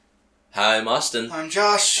Hi, I'm Austin. I'm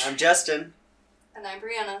Josh. I'm Justin. And I'm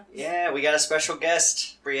Brianna. Yeah, we got a special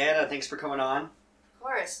guest. Brianna, thanks for coming on. Of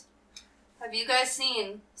course. Have you guys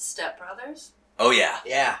seen Step Brothers? Oh, yeah.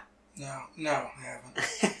 Yeah. No, I haven't.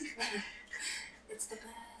 It's the best.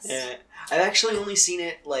 Yeah. I've actually only seen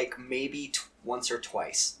it like maybe once or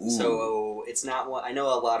twice. Ooh. So it's not one. I know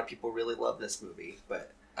a lot of people really love this movie,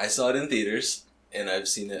 but I saw it in theaters, and I've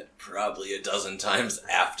seen it probably a dozen times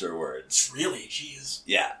afterwards. Really? Jeez.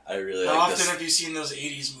 Yeah, I really How like often this. have you seen those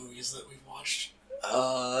 80s movies that we've watched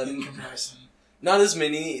in comparison? Not as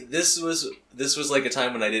many. This was like a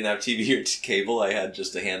time when I didn't have TV or cable. I had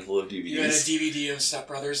just a handful of DVDs. You had a DVD of Step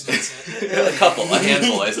Brothers and that's it? a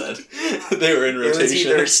handful, I said. They were in it was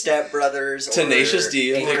rotation. either Step Brothers or Tenacious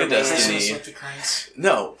D, Pick a Anchorman. Destiny. Christmas with the Cranks.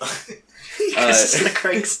 No. Christmas with the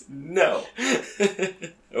Cranks. No. I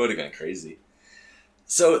would have gone crazy.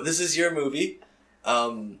 So, this is your movie.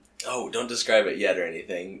 Don't describe it yet or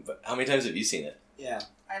anything, but how many times have you seen it? Yeah.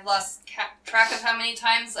 I've lost track of how many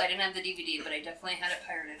times. I didn't have the DVD, but I definitely had it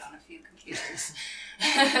pirated on a few computers.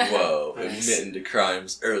 Whoa, Nice. admitting to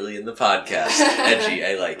crimes early in the podcast. Edgy,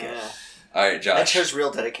 I like it. Yeah. Alright, Josh. That shows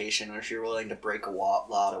real dedication if you're willing to break a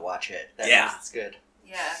law to watch it. That Yeah. means it's good.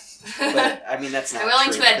 Yeah. But, I mean, that's not I'm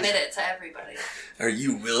willing true, to admit it to everybody. Are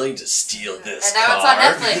you willing to steal this And now it's car?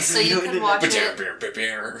 on Netflix, so you can watch it.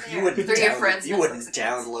 You wouldn't, Through your friends' you wouldn't Netflix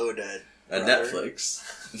accounts. download A brother.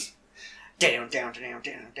 Netflix. Down.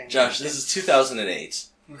 Josh, this is 2008.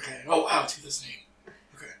 Okay. Oh, wow, 2008.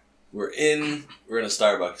 Okay. We're in a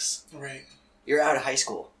Starbucks. Right. You're out of high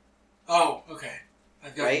school. Oh, okay.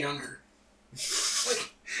 I've gotten Right? younger.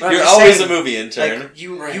 But I'm You're just always saying, a movie intern. Like,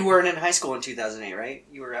 you Right. weren't in high school in 2008, right?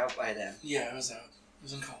 You were out by then. Yeah, I was out. I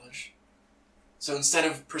was in college. So instead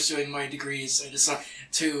of pursuing my degrees, I decided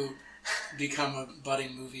to become a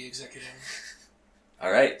budding movie executive.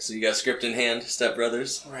 Alright, so you got a script in hand, Step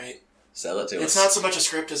Brothers. Right. Sell it to It's us. not so much a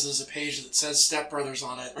script as there's a page that says Step Brothers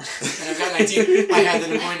on it. And I've got an idea I had that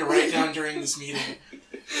I'm going to write down during this meeting.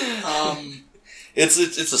 It's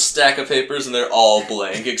a stack of papers and they're all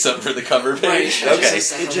blank except for the cover page. Right. Okay.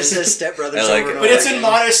 It just says Step Brothers I like over it. and But over it's in again.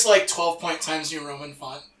 modest, like, 12-point Times New Roman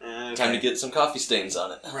font. Okay. Time to get some coffee stains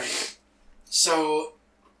on it. Right. So,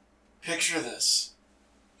 picture this.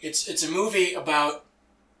 It's a movie about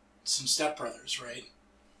some stepbrothers, right?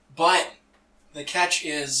 But the catch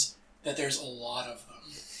is that there's a lot of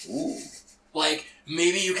them. Ooh. Like,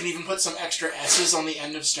 maybe you can even put some extra S's on the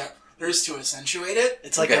end of stepbrothers to accentuate it.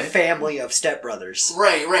 It's like Okay. a family of Step Brothers.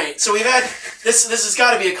 Right. So we've had this has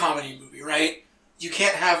got to be a comedy movie, right? You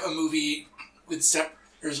can't have a movie with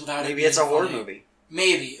stepbrothers without Maybe it it's a being horror funny. movie.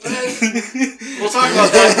 Maybe. We'll talk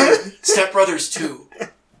about that for Step Brothers 2.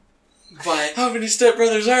 But How many Step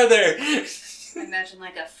Brothers are there? Imagine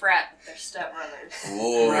like a frat with their stepbrothers.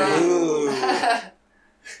 Whoa. Right. Ooh.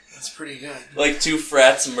 that's pretty good. Like two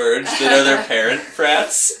frats merged that are their parent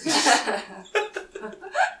frats.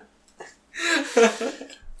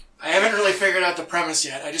 I haven't really figured out the premise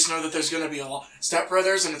yet. I just know that there's going to be a lot Step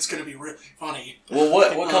Brothers and it's going to be really funny. Well,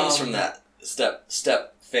 what comes from that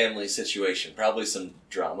step family situation? Probably some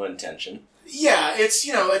drama and tension. Yeah, it's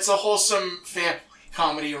a wholesome family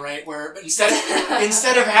comedy, right? Where instead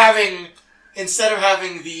of having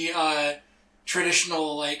the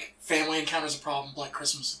traditional like family encounters a problem like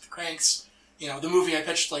Christmas with the Cranks, the movie I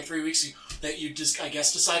pitched like 3 weeks ago that you just I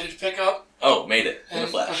guess decided to pick up. Oh, made it in a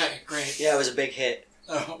flash. Okay, great. Yeah, it was a big hit.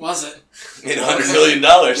 Oh, was it? Made $100 million.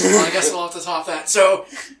 Well, I guess we'll have to top that. So,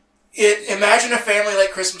 imagine a family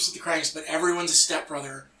like Christmas with the Cranks, but everyone's a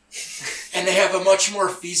stepbrother, and they have a much more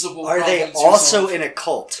feasible. Are they problem to also solve. in a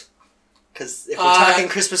cult? Because if we're talking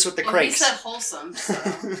Christmas with the Well, he Cranks. said wholesome, so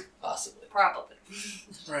Possibly. probably.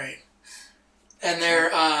 Right? And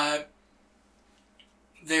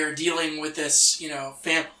they're dealing with this,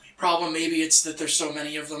 family problem. Maybe it's that there's so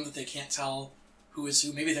many of them that they can't tell who is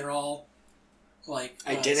who. Maybe they're all like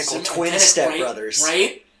Identical twin stepbrothers.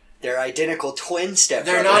 right? They're identical twin Step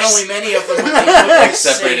There are Brothers. not only many of them, but they look like Like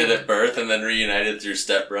separated same. at birth and then reunited through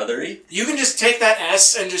stepbrothery. You can just take that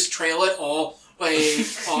S and just trail it all way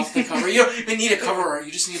off the cover. You don't even need a cover art.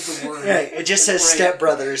 You just need the word. Right, it just says Right. Step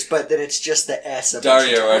Brothers, but then it's just the S of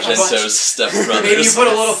Dario bunch of times. Argento's stepbrothers. Maybe you put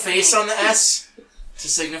a little face on the S to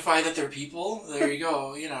signify that they're people. There you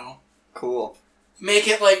go, Cool. Make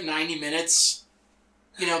it like 90 minutes.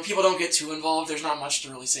 People don't get too involved. There's not much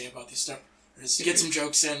to really say about these stuff. Just get some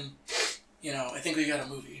jokes in. I think we got a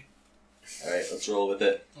movie. Alright, let's roll with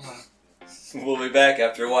it. Uh, We'll be back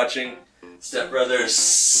after watching Step Brothers.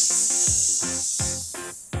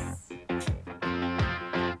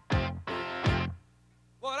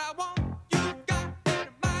 What I want, you got, and it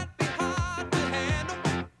might be hard to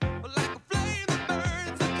handle. But like a flame that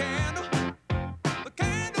burns a candle,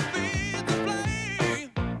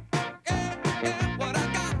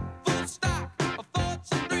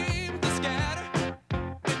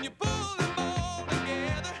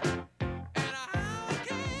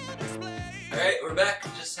 we're back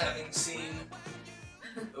just having seen.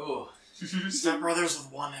 Ooh. Step Brothers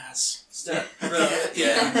with one S. Step Brothers.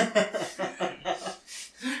 Yeah.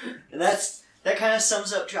 And that kind of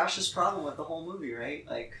sums up Josh's problem with the whole movie, right?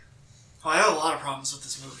 Like, Well, I have a lot of problems with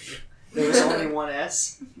this movie. there was only one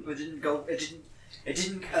S. It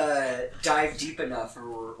didn't dive deep enough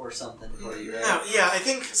or something for you, right? No, yeah, I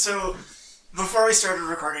think so. Before we started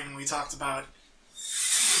recording, we talked about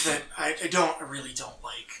that I really don't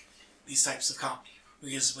like these types of comedy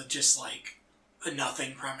movies with just like a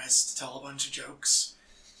nothing premise to tell a bunch of jokes.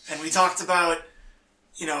 And we talked about,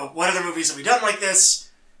 what other movies have we done like this?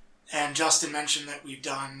 And Justin mentioned that we've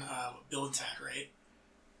done Bill and Ted, right?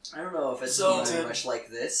 I don't know if it's So- very much like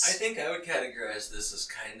this. I think I would categorize this as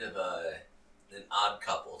kind of an odd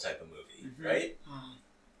couple type of movie, Mhm. right?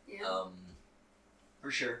 Yeah.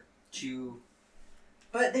 For sure.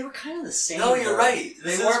 But they were kind of the same. No, you're though. right.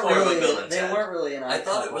 This They is weren't more of a really. Bill and They Ted. weren't really an odd I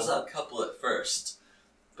thought it couple. was Odd Couple at first,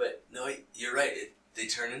 but no, you're right. They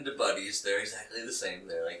turn into buddies. They're exactly the same.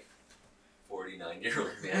 They're like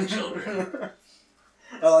 49-year-old man children.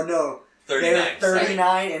 Oh no. 39. They're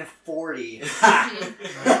 39 and 40.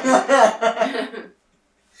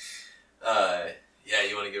 Yeah,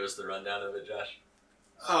 you want to give us the rundown of it, Josh?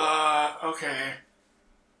 Okay.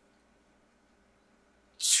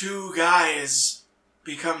 Two guys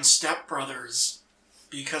become stepbrothers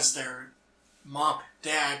because their mom and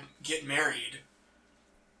dad get married.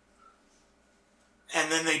 And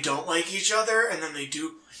then they don't like each other, and then they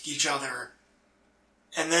do like each other.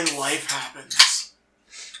 And then life happens.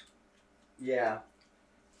 Yeah.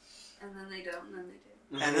 And then they don't, and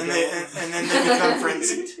then they do. And then they become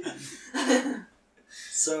friends again.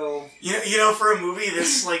 So. For a movie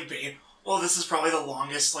this this is probably the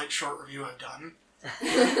longest short review I've done.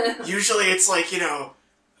 Usually it's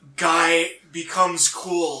guy becomes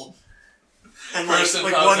cool and Person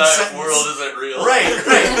one found out sentence. world isn't real.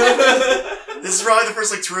 Right. This is probably the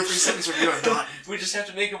first 2 or 3 sentence review I've done. We just have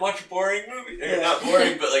to make him watch a boring movie. Or Yeah. not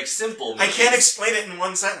boring, but simple movies. I can't explain it in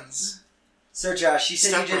 1 sentence. So Josh, you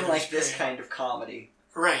said you didn't like Step this Brothers, kind of comedy.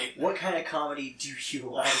 Right. What kind of comedy do you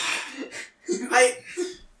like?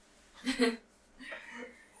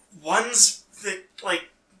 Ones that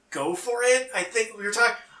go for it. I think we were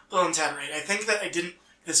talking Bill and Ted, right? I think that I didn't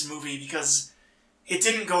like this movie because it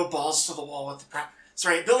didn't go balls to the wall with the premise.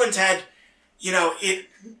 Right, Bill and Ted.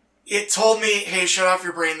 It told me, hey, shut off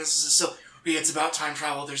your brain. This is a silly movie. It's about time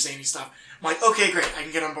travel. There's zany stuff. I'm like, okay, great. I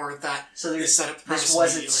can get on board with that. So They set up the premise this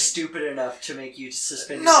wasn't immediately. stupid enough to make you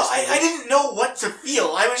suspend. No, I didn't know what to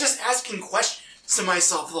feel. I was just asking questions to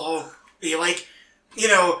myself the whole movie.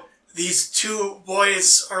 These two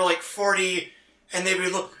boys are 40, and they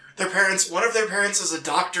would look. Their parents. One of their parents is a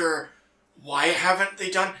doctor. Why haven't they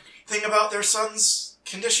done anything about their son's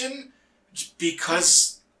condition?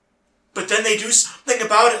 Because. But then they do something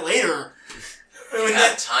about it later.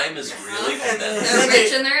 Time is really And condensed. They're then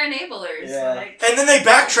rich and they're enablers. Yeah. And then they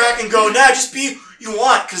backtrack and go, nah, just be who you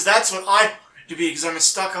want, because that's what I want to be, because I'm a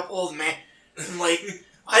stuck-up old man. And,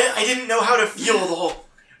 I didn't know how to feel the whole...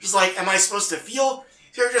 Just am I supposed to feel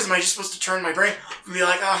characters? Am I just supposed to turn my brain and be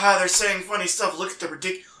like, aha, they're saying funny stuff, look at the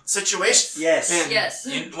ridiculous situation? Yes. And- Yes.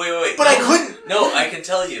 Wait. But no, I couldn't! No, I can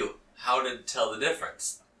tell you how to tell the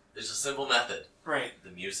difference. There's a simple method. Right.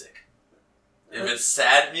 The music. If it's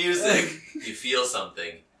sad music, you feel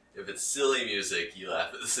something. If it's silly music, you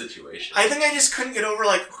laugh at the situation. I think I just couldn't get over,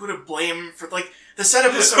 who to blame for, the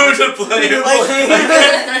setup was so... Who to blame? Like, I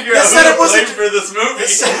can't figure the out setup who to blame wasn't- for this movie.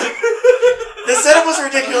 The setup was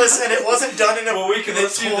ridiculous, and it wasn't done in a Well, we can that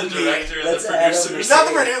listen to the told me- director and Let's the add producers. Not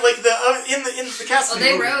the producer, in the cast Oh, of the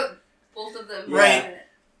they movie. wrote both of them. Right.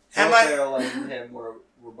 Will Am I- Ferrell and him were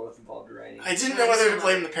both involved in writing. I didn't know whether to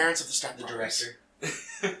blame the parents of the step The brothers. director.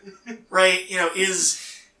 Right,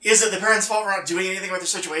 is it the parents' fault for not doing anything about their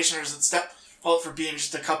situation, or is it the step fault for being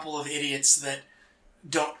just a couple of idiots that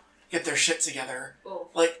don't get their shit together? Both.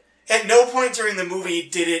 At no point during the movie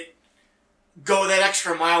did it go that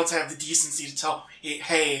extra mile to have the decency to tell,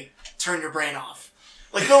 hey, turn your brain off.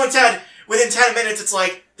 Bill and Ted, within 10 minutes, it's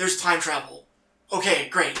there's time travel. Okay,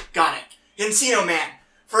 great, got it. Encino Man,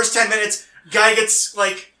 first 10 minutes, guy gets,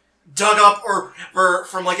 dug up or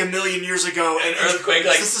from, a million years ago. An and earthquake,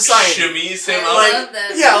 it's a society. shimmies him I up. love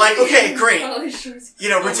that. yeah, okay, great. Holy shit. we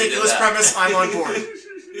did Ridiculous that. premise, I'm on board.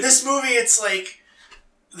 This movie, it's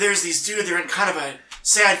there's these dudes, they're in kind of a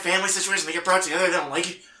sad family situation, they get brought together, they don't like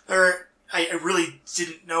each other. I really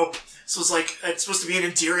didn't know. This was it's supposed to be an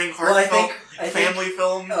endearing, heartfelt family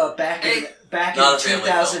film. Back in Not a family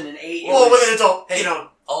 2008. Well, with an adult, Hey.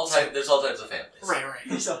 There's all types of families.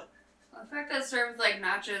 Right. So, fact that it started with like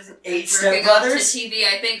nachos and Eight jerking off to Stepbrothers? TV,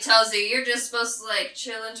 I think tells you you're just supposed to like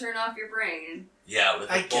chill and turn off your brain. Yeah, with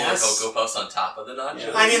I the bowl of guess. Cocoa Puffs on top of the nachos.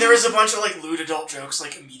 Yeah. I mean, there was a bunch of like lewd adult jokes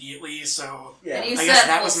like immediately, so Yeah, And you I said guess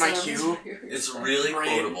that was my wholesome. It's really Right.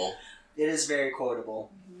 quotable. it is very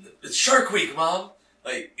quotable. It's Shark Week, Mom!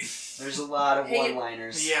 Like, There's a lot of Hey,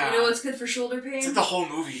 one-liners. yeah. You know what's good for shoulder pain? It's like the whole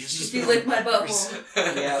movie. It's just If you lick my butthole.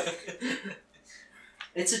 Yep.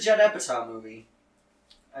 It's a Judd Apatow movie.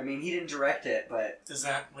 I mean, he didn't direct it, but Is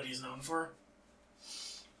that what he's known for?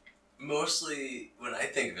 Mostly, when I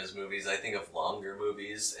think of his movies, I think of longer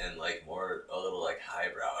movies and, like, more, a little, like,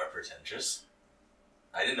 highbrow or pretentious.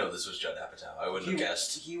 I didn't know this was Judd Apatow. I wouldn't have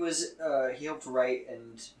guessed. he was he helped write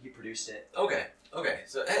and he produced it. Okay.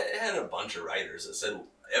 So it had a bunch of writers. It said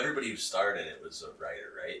everybody who starred in it was a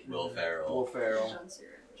writer, right? Will Ferrell Will Ferrell, John C.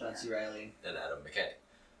 Reilly. John C. Reilly. and Adam McKay.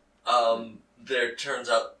 There turns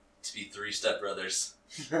out to be 3 stepbrothers.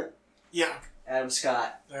 Yeah, Adam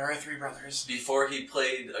Scott. there are 3 brothers. Before he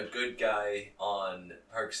played a good guy on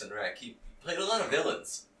Parks and Rec, he played a lot of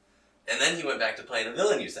villains. And then he went back to playing a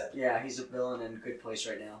villain, you said. Yeah, he's a villain in Good Place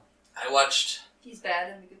right now. I watched He's bad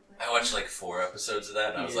in a good place. like 4 episodes of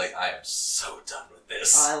that, and I was He like, I am so done with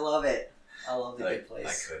this. I love it. I love the Like, Good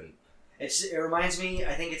Place. I couldn't. It reminds me.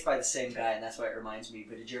 I think it's by the same guy, and that's why it reminds me.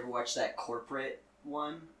 But did you ever watch that corporate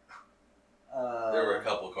one? There were a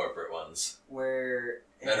couple corporate ones. Where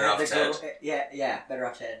it Better had Off the Ted? girl, yeah, Better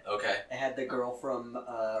Off Ted. Okay. It had the girl from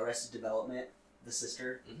Arrested Development, the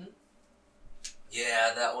sister.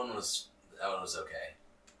 Yeah, that one was okay.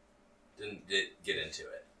 Didn't get into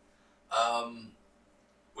it.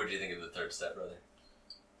 What do you think of the 3rd stepbrother?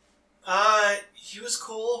 He was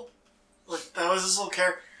cool. Like, that was his little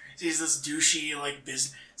character. He's this douchey, like,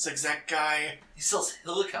 business exec guy. He sells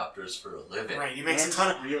helicopters for a living. Right, he makes And a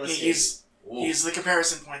ton of... real estate. Ooh. He's the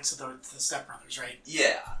comparison point to the stepbrothers, right?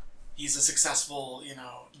 Yeah. He's a successful,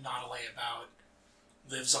 not a layabout,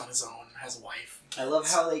 lives on his own, has a wife. I love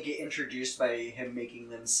how they get introduced by him making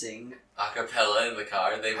them sing. Acapella in the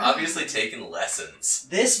car. They've obviously taken lessons.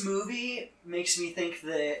 This movie makes me think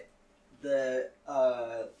that the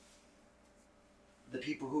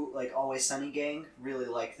people who like Always Sunny gang really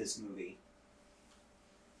like this movie.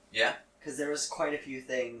 Yeah. Because there was quite a few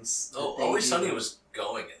things. Oh, that they Always do. Sunny was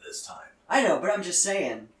going at this time. I know, but I'm just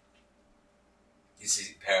saying. You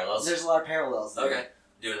see parallels? There's a lot of parallels there. Okay.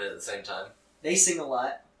 Doing it at the same time. They sing a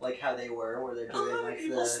lot, like how they were, where they're A doing lot of like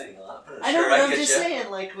people the. sing a lot, but I know, sure, but I I'm get just ya.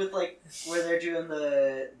 saying, like with like where they're doing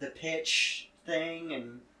the pitch thing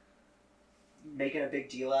and making a big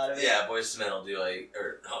deal out of it. Yeah, Boys to Men will do like,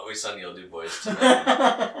 or Always Sunny will do Boys to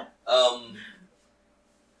Men.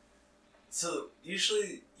 So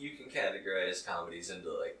usually you can categorize comedies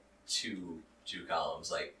into like two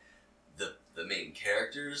columns. Like the main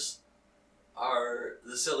characters are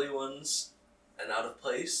the silly ones and out of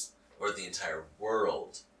place, or the entire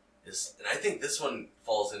world is. And I think this one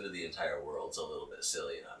falls into the entire world's a little bit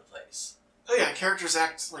silly and out of place. Oh yeah, characters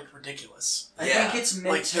act, like, ridiculous. I Yeah. think it's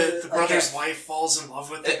meant Like, to. the brother's okay. wife falls in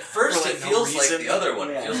love with At it. first, for, it like, no feels like reason. the other one.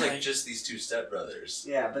 It Yeah. feels like Like- just these 2 stepbrothers.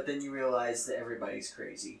 Yeah, but then you realize that everybody's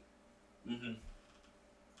crazy. Mm-hmm.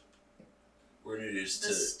 We're introduced The,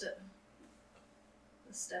 to.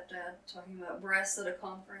 the stepdad talking about breasts at a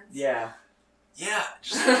conference. Yeah. Yeah,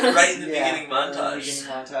 just right in the Yeah, beginning right in the montage.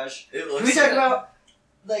 beginning montage. It Can looks we talk about,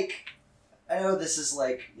 like, I know this is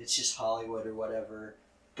like, it's just Hollywood or whatever,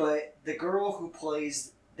 but the girl who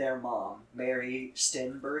plays their mom, Mary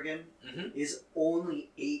Steenburgen, Mhm. is only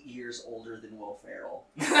 8 years older than Will Ferrell.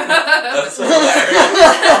 That's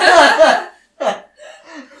hilarious.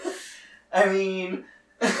 I mean...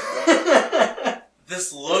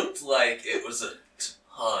 This looked like it was a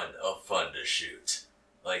ton of fun to shoot.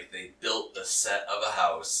 Like, they built a set of a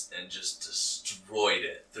house and just destroyed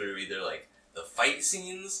it through either, like, the fight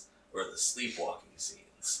scenes or the sleepwalking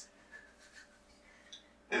scenes.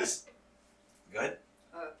 It was good.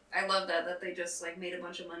 I love that they just like made a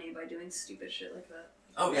bunch of money by doing stupid shit like that.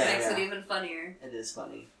 Oh, It yeah. makes it even funnier. It is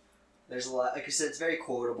funny. There's a lot, like I said, it's very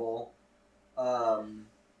quotable. I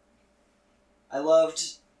loved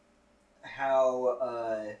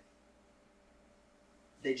how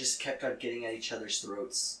they just kept on getting at each other's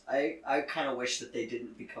throats. I kind of wish that they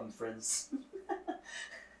didn't become friends.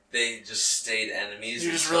 They just stayed enemies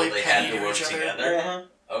You're just until really they had petty to to work each other. together. Uh-huh.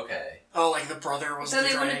 Okay. Oh, like the brother was So the they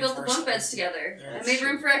wouldn't driving build the force. bunk beds together. Yeah, and that's made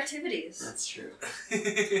room true. for activities. That's true.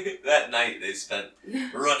 That night they spent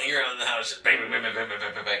running around the house, just bang, bang, bang, bang, bang,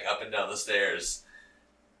 bang, bang, bang, up and down the stairs.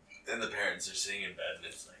 And the parents are sitting in bed, and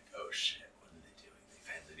it's like, oh shit, what are they doing? They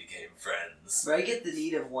finally became friends. ones. But I get the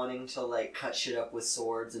need of wanting to like cut shit up with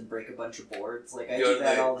swords and break a bunch of boards. Like I Go do to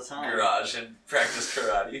that the all the time. garage and practice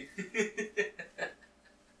karate.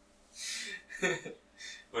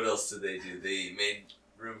 What else did they do? They made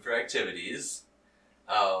room for activities.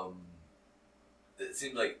 It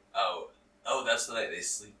seemed like that's the night they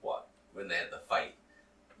sleepwalked when they had the fight.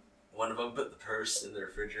 One of them put the purse in the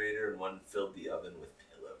refrigerator, and one filled the oven with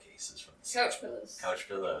pillowcases from the Couch pillows. couch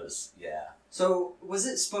pillows. Yeah. So was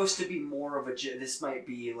it supposed to be more of a? This might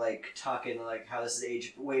be like talking like how this is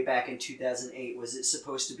aged way back in 2008. Was it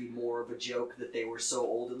supposed to be more of a joke that they were so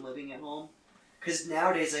old and living at home? Because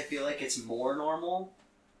nowadays I feel like it's more normal.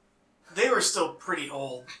 They were still pretty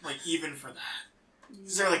old, like even for that.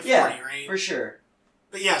 'Cause they're like 40, Yeah, right? for sure.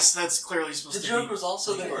 But yes, that's clearly supposed The to joke be. was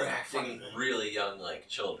also they were Yeah, acting funny. really young, like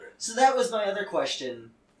children. So that was my other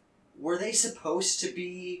question. Were they supposed to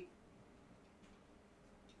be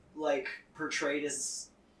like portrayed as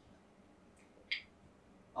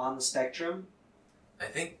on the spectrum? I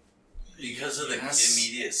think because of the Yes.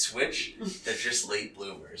 immediate switch, they're just late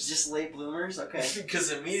bloomers. Just late bloomers? Okay.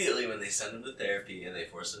 Because immediately when they send them to therapy and they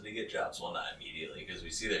force them to get jobs, well, not immediately, because we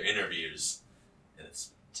see their interviews, and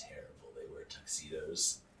it's terrible. They wear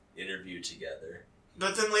tuxedos, interview together.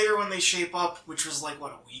 But then later when they shape up, which was like,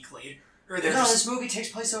 what, a week later? Or No, they're this just, movie takes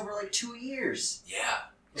place over like 2 years. Yeah.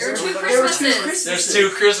 There were two There were Christmases. There's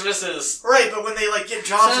 2 Christmases. right, but when they like get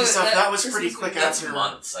jobs and So stuff, that was Christmas pretty was- quick That's after.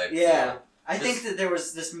 months, I Yeah. feel. I think that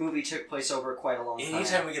this movie took place over quite a long time.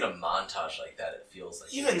 Anytime we get a montage like that, it feels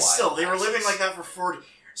like Even wild still, they were living houses. like that for 40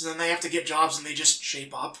 years, and then they have to get jobs and they just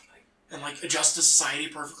shape up and like adjust to society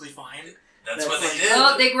perfectly fine. That's That's what like- they did.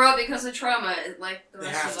 Well, they grow up because of trauma, like the They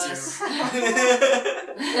rest of have us.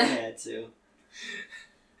 I had to.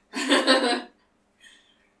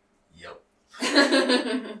 Yep.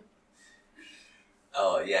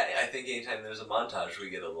 Oh, yeah, I think anytime there's a montage, we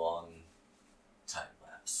get a long time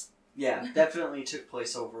lapse. Yeah, definitely took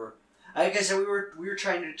place over. Like I said, we were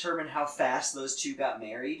trying to determine how fast those two got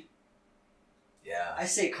married. Yeah. I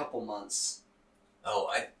say a couple months.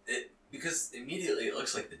 Because immediately it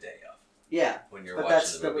looks like the day of Yeah, when you're but watching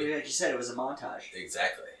that's the movie. like you said, it was a montage.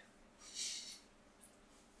 Exactly.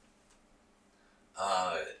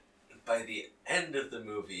 By the end of the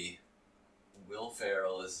movie, Will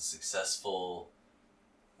Ferrell is a successful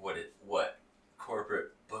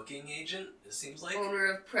corporate booking agent, it seems like. Owner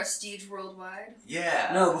of Prestige Worldwide. Yeah.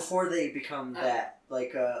 No, before they become that,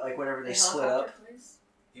 like whenever they The split up, helicopter place.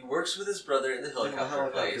 He works with his brother in the the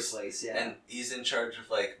helicopter place. yeah. And he's in charge of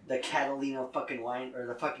like The Catalina fucking wine, or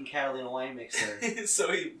the fucking Catalina wine mixer.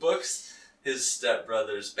 so he books his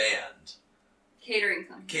stepbrother's band. Catering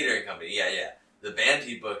company. Catering company, yeah. The band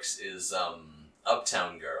he books is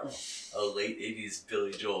Uptown Girl, a late 80s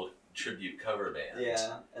Billy Joel tribute cover band.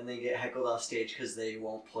 Yeah, and they get heckled off stage because they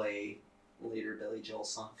won't play later Billy Joel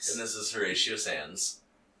songs. And this is Horatio Sands.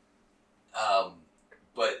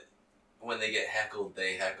 But when they get heckled,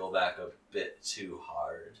 they heckle back a bit too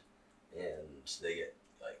hard, and they get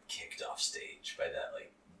like kicked off stage by that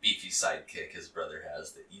like beefy sidekick his brother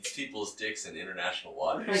has that eats people's dicks in international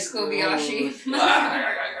waters. Like Kobayashi.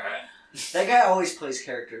 That guy always plays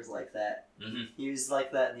characters like that. Mhm. He was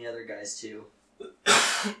like that in the other guys too.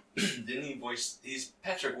 Didn't he voice? He's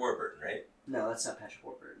Patrick Warburton, right? No, that's not Patrick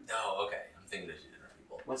Warburton. No, okay. I'm thinking of 2 different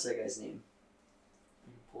people. What's that guy's name?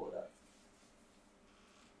 Let me pull it up.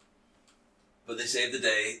 But they save the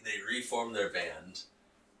day. They reform their band.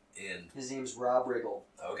 And His name's Rob Riggle.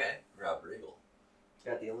 okay, Rob Riggle.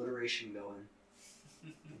 Got the alliteration going.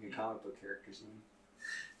 Like a comic book character's name.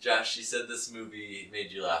 Josh, you said this movie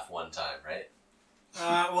made you laugh one time, right?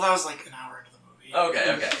 Well, that was like an hour into the movie.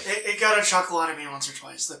 Okay. It got a chuckle out of me once or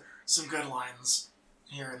twice. Some good lines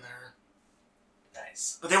here and there.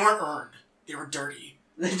 Nice. But they weren't earned. They were dirty.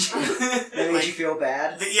 That made you feel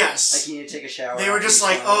bad? Yes. Like you need to take a shower? They were after just you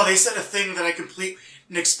like, shower? oh, they said a thing that I completely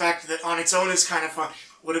didn't expect that on its own is kind of fun.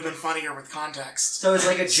 Would have been funnier with context. So it's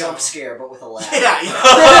like a jump So- scare, but with a laugh. Yeah.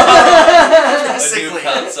 A new Basically.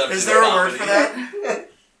 concept Is in there a comedy. word for that?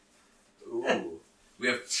 Ooh. We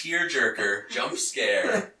have tearjerker, jump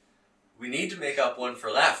scare. We need to make up one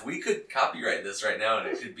for laugh. We could copyright this right now and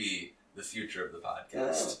it could be the future of the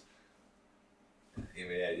podcast. Any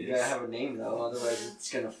You ideas? gotta have a name though, otherwise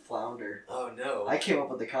it's gonna flounder. Oh no. I came up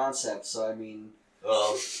with the concept, so I mean,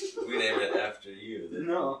 Well, we name it after you. Then.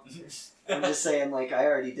 no. I'm just saying, like, I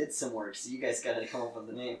already did some work, so you guys gotta come up with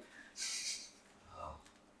the name. Oh.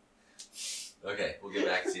 Okay, we'll get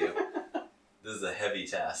back to you. This is a heavy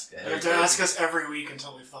task. You have to ask us every week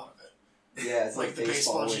until we've thought of it. Yeah, it's like, Like the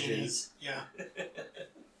baseball baseball genie. witches. Yeah.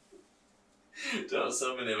 Don't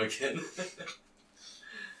summon him again.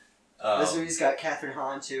 This movie's got Catherine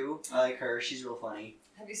Hahn too. I like her. She's real funny.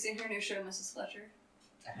 Have you seen her new show, Mrs. Fletcher?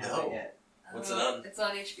 I haven't No. yet. What's it on? It's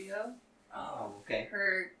on HBO. Oh, okay.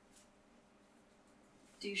 Her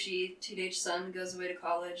douchey teenage son goes away to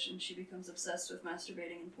college and she becomes obsessed with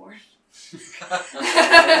masturbating and porn.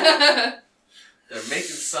 They're making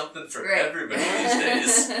something for Right. everybody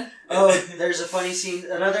these days. Oh, there's a funny scene.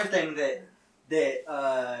 Another thing that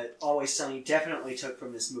Always Sunny definitely took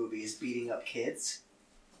from this movie is beating up kids.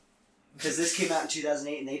 Because this came out in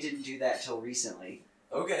 2008 and they didn't do that till recently.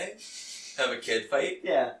 Okay. Have a kid fight?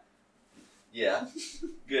 Yeah. Yeah.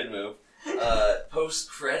 Good move.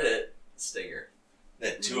 Post-credit stinger. They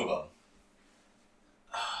had two of them.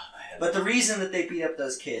 But the reason that they beat up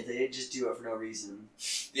those kids, they didn't just do it for no reason.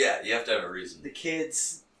 Yeah, you have to have a reason. The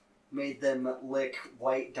kids made them lick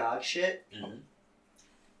white dog shit. Mm-hmm.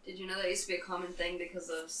 Did you know that used to be a common thing because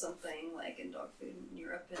of something like in dog food in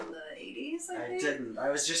Europe in the 80s, I I think? didn't. I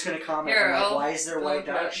was just gonna comment Here, on I'll why is there go white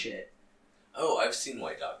for dog it. shit? Oh, I've seen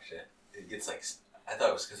white dog shit. It gets like... I thought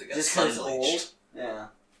it was because it got Just because sun it's bleached. old? Yeah.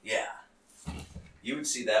 Yeah. You would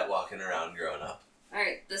see that walking around growing up.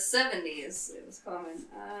 Alright, the 70s, it was common.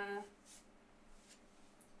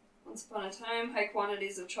 Once upon a time, high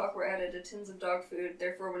quantities of chalk were added to tins of dog food,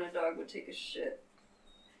 therefore when a dog would take a shit.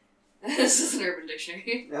 This is an Urban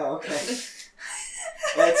Dictionary. Oh, okay.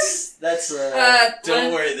 That's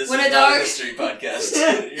Don't worry, this is when not a dog- a history podcast.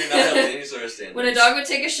 You're not held to any sort of standards. When a dog would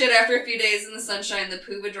take a shit after a few days in the sunshine, the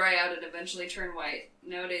poo would dry out and eventually turn white.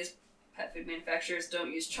 Nowadays, pet food manufacturers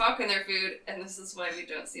don't use chalk in their food, and this is why we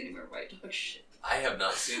don't see any more white dog shit. I have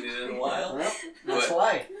not seen it in a while. well, that's But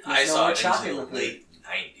why. I There's no saw more it chalk in in the the food. late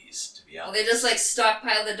 90s, to be Well, honest. they just like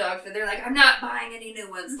stockpile the dog food. They're like, I'm not buying any new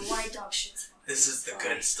ones. The white dog shit's fine. This is the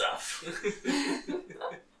good stuff.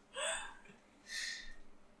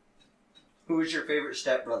 Who was your favorite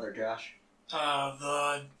stepbrother, Josh?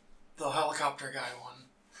 The helicopter guy one.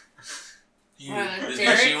 You, The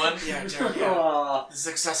Derek? douchey one? yeah, Derek, yeah. Aw. The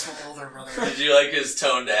successful older brother. Did you like his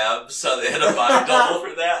toned abs? How they had a body double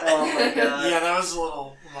for that? Oh my god. Yeah, that was a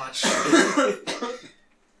little much.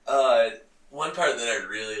 One part that I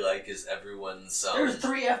really like is everyone's There's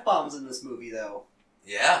 3 F-bombs in this movie, though.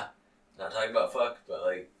 yeah, not talking about fuck, but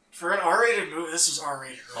like For an R-rated movie, this was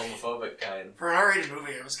R-rated, right? homophobic kind. For an R-rated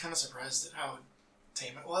movie, I was kind of surprised at how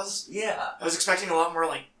tame it was. Yeah. I was expecting a lot more,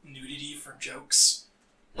 like, nudity for jokes.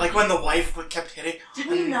 Like when the wife kept hitting. Did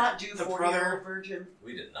we not do the 40 brother- Year Old Virgin?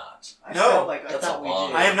 We did not. I No. felt like I That's thought a we long-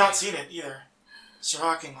 did. I have not seen it either.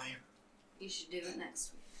 Shockingly. You should do it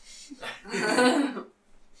next week.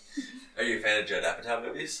 Are you a fan of Judd Apatow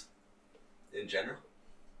movies? In general?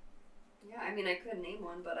 Yeah, I mean, I could name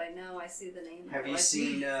one, but I know I see the name. Have I you like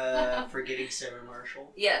seen it. Forgetting Sarah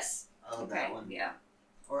Marshall? Yes. I love Okay. that one. Yeah.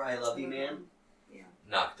 Or I Love You Man?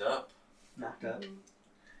 Knocked Up. Knocked Up. Mhm.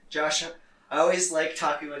 Josh, I always like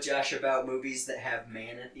talking with Josh about movies that have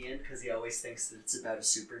man at the end because he always thinks that it's about a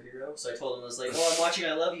superhero. So I told him, I was like, well, I'm watching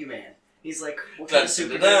I Love You Man. He's like, what kind of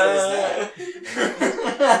superhero is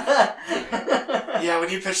that? Yeah, when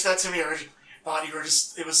you pitched that to me originally, I thought you were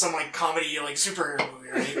just, it was some, like, comedy, like, superhero movie,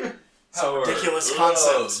 right? Some Power ridiculous of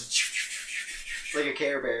concept. It's like a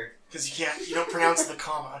Care Bear. Because you don't pronounce the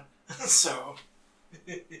comma. So,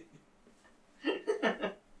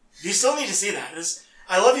 you still need to see that.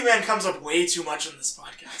 I Love You Man comes up way too much in this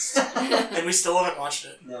podcast. And we still haven't watched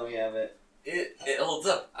it. No, we haven't. It holds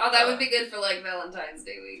up. Oh, that would be good for like Valentine's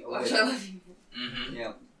Day week. Oh, Watch yeah. I Love You. Mm-hmm.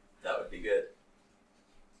 Yeah. That would be good.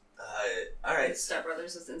 Alright. Step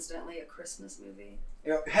Brothers is instantly a Christmas movie.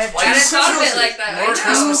 Have Why I did didn't thought of it like that. More I know.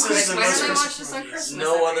 Christmases Like, than why most don't I watch Christmas this on movies. Christmas?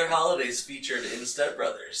 No every other year? holidays featured in Step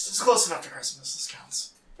Brothers. It's close enough to Christmas. This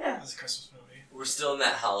counts. Yeah. As a Christmas movie. We're still in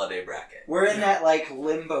that holiday bracket. We're in that like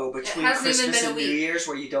limbo between hasn't even Christmas been a and New week. Year's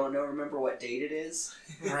where you don't remember what date it is,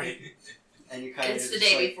 Right. and you kind of It's the just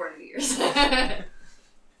day like, before New Year's.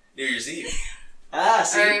 New Year's Eve. Ah,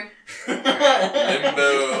 see. Or-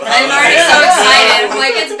 Limbo. I'm already so excited. I'm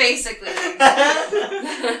like, it's basically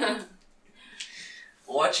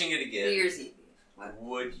Watching it New again, Year's Eve. What?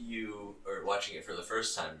 would you, or watching it for the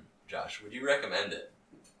first time, Josh, would you recommend it?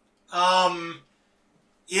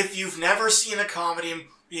 If you've never seen a comedy movie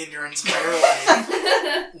in your entire life,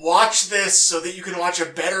 watch this so that you can watch a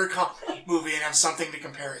better comedy movie and have something to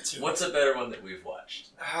compare it to. What's a better one that we've watched?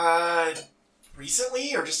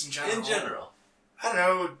 Recently or just in general? In general. I don't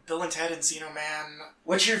know, Bill and Ted, Encino Man.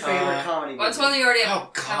 What's your favorite comedy movie? What's one that you already have Oh,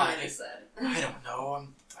 God. already said? I don't know.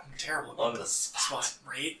 I'm terrible On at the this spot. spot,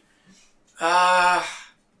 right?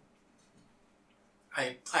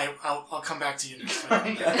 I'll come back to you next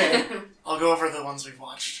time. Okay. I'll go over the ones we've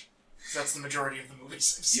watched. 'Cause that's the majority of the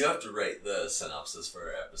movies I've seen. You have to write the synopsis for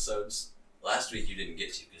our episodes. last week you didn't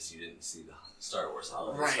get to because you didn't see the Star Wars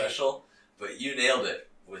Holiday Right. Special, but you nailed it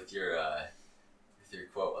with your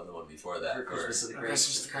quote on the one before that. For Christmas of the Cranks.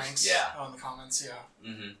 Christmas of the Cranks. Yeah. Oh, in the comments, yeah.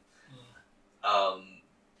 Mm-hmm.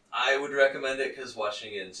 I would recommend it because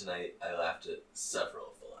watching it tonight, I laughed at several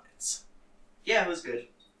of the lines. Yeah, it was good.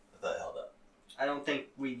 I thought it held up. I don't think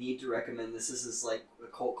we need to recommend this. This is like a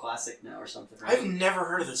cult classic now or something. Right? I've never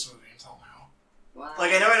heard of this movie until now. Wow.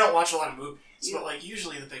 Like, I know I don't watch a lot of movies, You- but, like,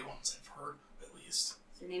 usually the big ones I've heard, at least.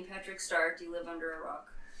 Is your name Patrick Star? Do you live under a rock?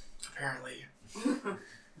 Apparently.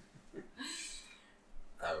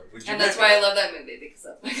 Would you And that's why I recommend- love that movie, because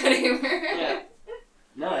that's my kind of humor. Yeah.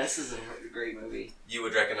 No, this is a great movie. You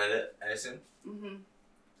would recommend it, I assume? Mm-hmm.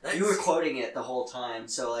 Nice. You were quoting it the whole time,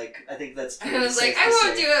 so like I think that's. I pretty was like, safe I to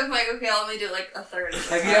won't say. do it. I'm like, okay, I'll only do like a third. Of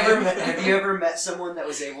the Have you time. have you ever met someone that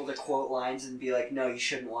was able to quote lines and be like, no, you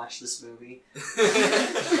shouldn't watch this movie?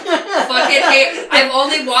 Fucking hate. I've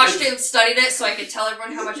only watched it and studied it so I could tell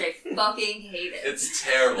everyone how much I fucking hate it. It's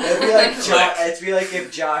terrible. It'd be like it'd be like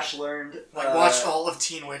if Josh learned Like, watched all of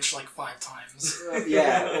Teen Witch, like, 5 times.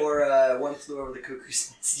 yeah, or One Flew Over the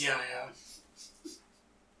Cuckoo's Nest. Yeah.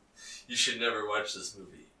 You should never watch this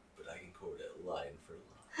movie, but I can quote it line for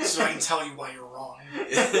line. So I can tell you why you're wrong.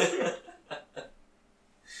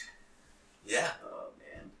 Yeah. Oh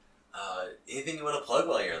man. Anything you want to plug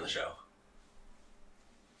while you're on the show?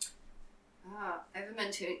 I haven't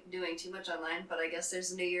been doing too much online, but I guess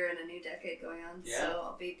there's a new year and a new decade going on, Yeah. so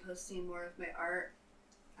I'll be posting more of my art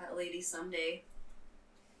at Lady Someday.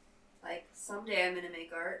 Like, someday I'm gonna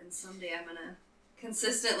make art, and someday I'm gonna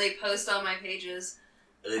consistently post on my pages.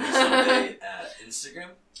 Lady Someday at Instagram?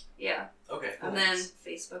 Yeah, Okay, cool. and then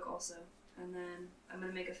Facebook also. And then I'm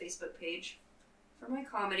gonna make a Facebook page for my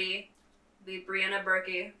comedy. It'll be Brianna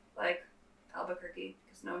Berkey, like Albuquerque,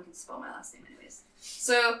 because no one can spell my last name anyways.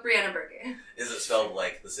 So, Brianna Berkey. Is it spelled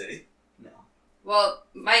like the city? No. Well,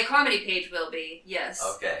 my comedy page will be, yes.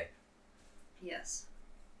 Okay, Yes.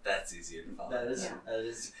 that's easier to follow. That is Yeah. that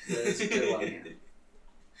is a good one.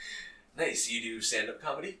 Nice. You do stand-up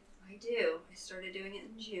comedy? I do. I started doing it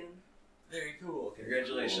in June. Very cool. I'm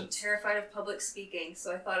Congratulations. terrified of public speaking,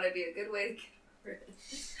 so I thought it'd be a good way to get over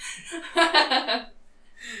it.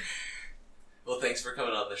 Well, thanks for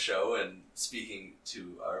coming on the show and speaking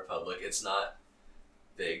to our public. It's not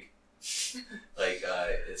big. Like,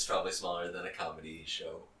 it's probably smaller than a comedy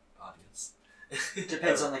show audience.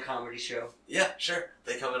 Depends on the comedy show. Yeah, sure.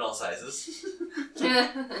 They come in all sizes.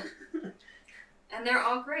 And they're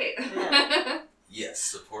all great. Yeah. Yes,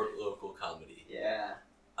 support local comedy. Yeah.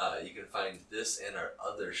 You can find this and our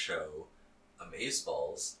other show,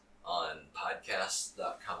 Amazeballs, on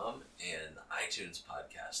podcast.com and iTunes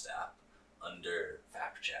podcast app under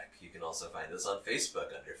FapCheck. You can also find us on Facebook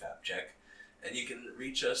under FapCheck, and you can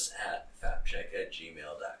reach us at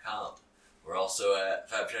fapcheck@gmail.com. We're also at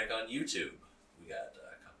FapCheck on YouTube. We got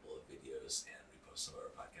a couple of videos, and we post some of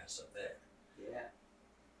our podcasts up there. Yeah.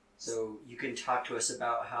 So you can talk to us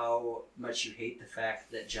about how much you hate the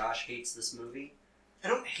fact that Josh hates this movie. I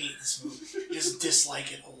don't hate this movie. I just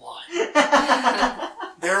dislike it a lot. yeah.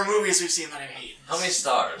 There are movies we've seen that I hate. How many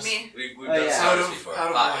stars? Me. We've Oh, done yeah. stars before. Out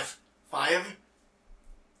of 5.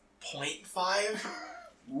 what? 5.5?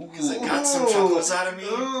 Because it got some chuckles out of me.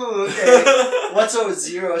 Ooh, okay. What's a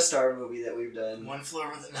 0-star movie that we've done? One Flew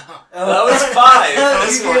Over the... No. That was 5. That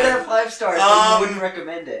was If you gave fine. that 5 stars, then you wouldn't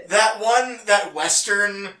recommend it. That one, that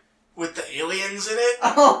Western with the aliens in it.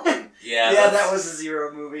 Oh, Yeah, yeah, that's, that was a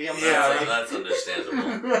 0 movie. I'm Yeah, sorry. that's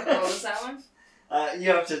understandable. What was that one? You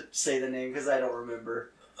have to say the name because I don't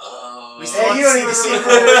remember. Oh. We still Hey, have you to don't see even the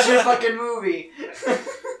remember sequel. it was your fucking movie.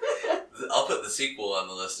 I'll put the sequel on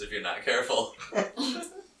the list if you're not careful.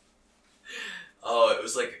 Oh, it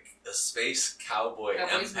was like a space cowboy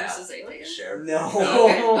Cowboys empath. versus aliens? Sheriff. No.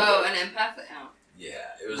 Okay. Oh, an empath? Oh. Yeah,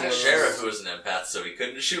 it was It a was- sheriff who was an empath, so he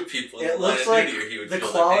couldn't shoot people in It the line looks of like duty or he would the feel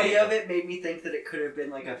quality pain. of it made me think that it could have been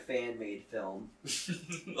like a fan-made film.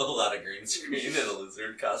 A lot of green screen and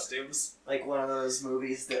lizard costumes. Like one of those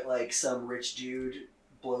movies that like some rich dude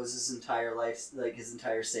blows his entire life, like his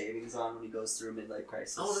entire savings on when he goes through a midlife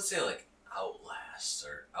crisis. I want to say like Outlast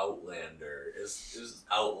or Outlander. It was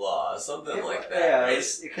Outlaw, something like that, yeah, right?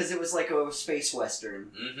 because it was like a space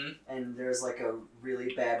western, Mm-hmm. and there's like a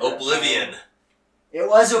really bad Oblivion. It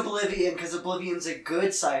was Oblivion because Oblivion's a good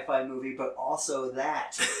sci-fi movie, but also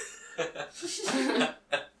that.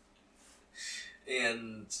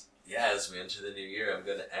 And yeah, as we enter the new year, I'm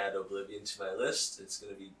going to add Oblivion to my list. It's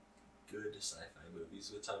going to be good sci-fi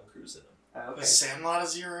movies with Tom Cruise in them. Okay. Was Sandlot a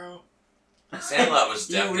 0? Sandlot was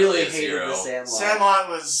You definitely really a hated 0. the Sandlot. Sandlot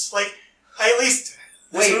was, like, I at least...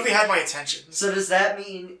 This Wait. movie had my attention. So does that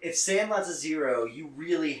mean if Sandlot's a 0, you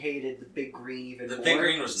really hated the Big Green even The more? Big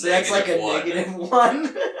Green was so that's like a -1.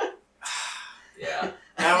 -1. Yeah.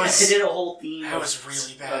 That I was did a whole theme. that of was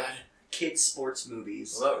really of bad. kids sports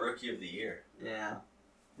movies. What about Rookie of the Year? Yeah,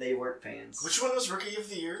 they weren't fans. Which one was Rookie of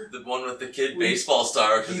the Year? The one with the kid We- baseball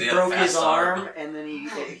star because he, He had broke a fast his arm, and then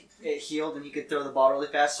it healed, and he could throw the ball really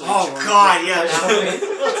fast. So he Oh, joined God, the yeah, professional that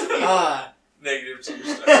baseball team. Negative 2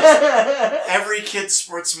 stars. Every kid's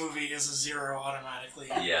sports movie is a 0 automatically.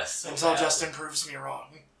 Yes. so Until bad. Justin proves me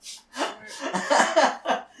wrong.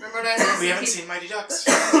 Remember what I said? We haven't seen Mighty Ducks.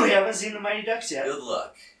 We haven't seen the Mighty Ducks yet. Good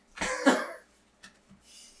luck.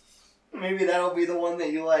 Maybe that'll be the one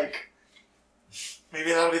that you like.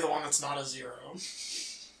 Maybe that'll be the one that's not a 0.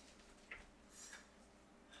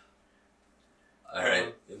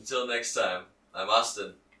 Alright, until next time, I'm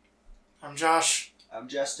Austin. I'm Josh. I'm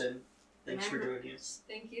Justin. Thanks for Remember- joining us.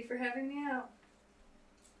 Thank you for having me out.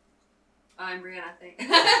 I'm Brianna, I think.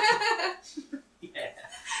 Yeah.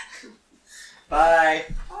 Bye.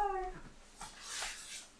 Bye.